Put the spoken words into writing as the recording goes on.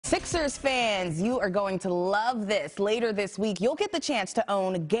Sixers fans, you are going to love this. Later this week, you'll get the chance to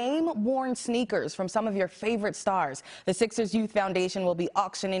own game-worn sneakers from some of your favorite stars. The Sixers Youth Foundation will be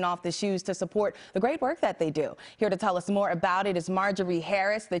auctioning off the shoes to support the great work that they do. Here to tell us more about it is Marjorie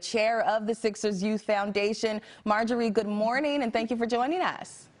Harris, the chair of the Sixers Youth Foundation. Marjorie, good morning, and thank you for joining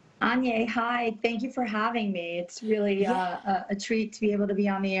us. Aunyea, hi. Thank you for having me. It's really a treat to be able to be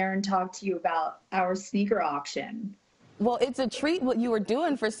on the air and talk to you about our sneaker auction. Well, it's a treat what you are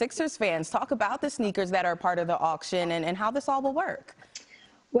doing for Sixers fans. Talk about the sneakers that are part of the auction and how this all will work.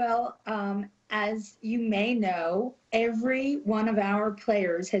 Well, as you may know, every one of our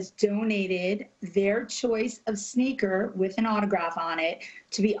players has donated their choice of sneaker with an autograph on it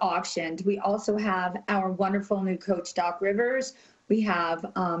to be auctioned. We also have our wonderful new coach, Doc Rivers. We have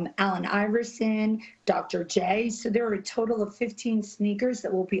Allen Iverson, Dr. J. So there are a total of 15 sneakers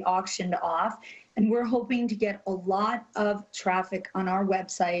that will be auctioned off. And we're hoping to get a lot of traffic on our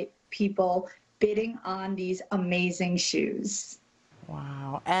website, people bidding on these amazing shoes.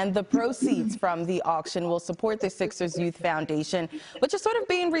 Wow. And the proceeds from the auction will support the Sixers Youth Foundation, which is sort of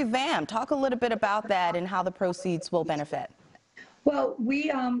being revamped. Talk a little bit about that and how the proceeds will benefit. Well,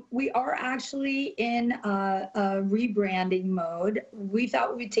 we are actually in a rebranding mode. We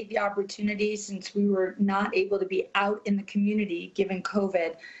thought we'd take the opportunity, since we were not able to be out in the community given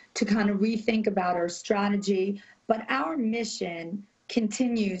COVID, to kind of rethink about our strategy. But our mission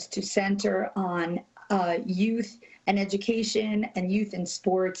continues to center on youth and education and youth and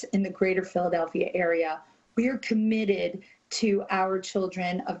sports in the greater Philadelphia area. We are committed to our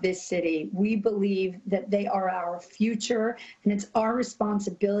children of this city. We believe that they are our future, and it's our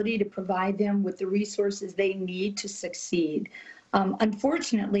responsibility to provide them with the resources they need to succeed.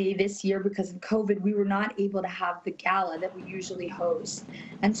 Unfortunately, this year, because of COVID, we were not able to have the gala that we usually host.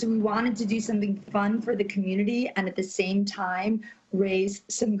 And so we wanted to do something fun for the community and at the same time raise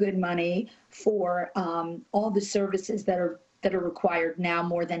some good money for all the services that are required now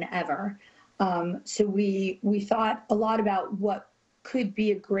more than ever. So we thought a lot about what could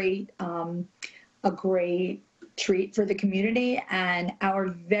be a great treat for the community, and our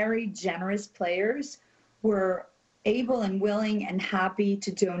very generous players were able and willing and happy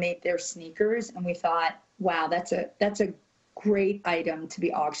to donate their sneakers. And we thought, wow, that's a great item to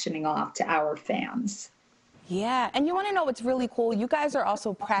be auctioning off to our fans. Yeah, and you want to know what's really cool? You guys are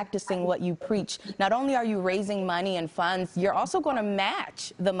also practicing what you preach. Not only are you raising money and funds, you're also going to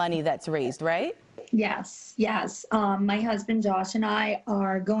match the money that's raised, right? Yes, yes. My husband Josh and I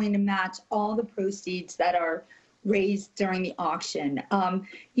are going to match all the proceeds that are raised during the auction.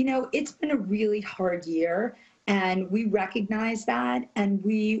 You know, it's been a really hard year, and we recognize that, and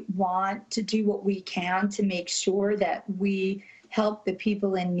we want to do what we can to make sure that we help the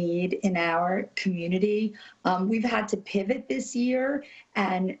people in need in our community. We've had to pivot this year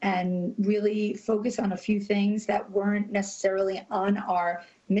and really focus on a few things that weren't necessarily on our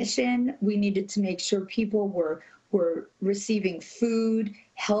mission. We needed to make sure people were receiving food,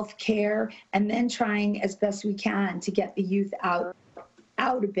 health care, and then trying as best we can to get the youth out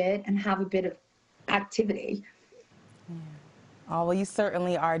a bit and have a bit of activity. Oh, well, you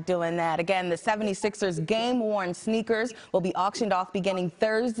certainly are doing that. Again, the 76ers game-worn sneakers will be auctioned off beginning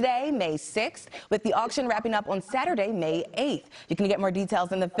Thursday, May 6th, with the auction wrapping up on Saturday, May 8th. You can get more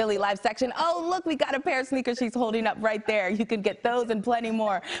details in the Philly Live section. Oh, look, we got a pair of sneakers she's holding up right there. You can get those and plenty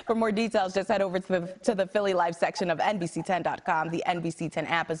more. For more details, just head over to the Philly Live section of NBC10.com, the NBC10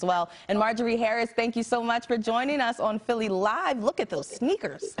 app as well. And Marjorie Harris, thank you so much for joining us on Philly Live. Look at those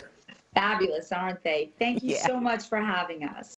sneakers. Fabulous, aren't they? Thank you so much for having us.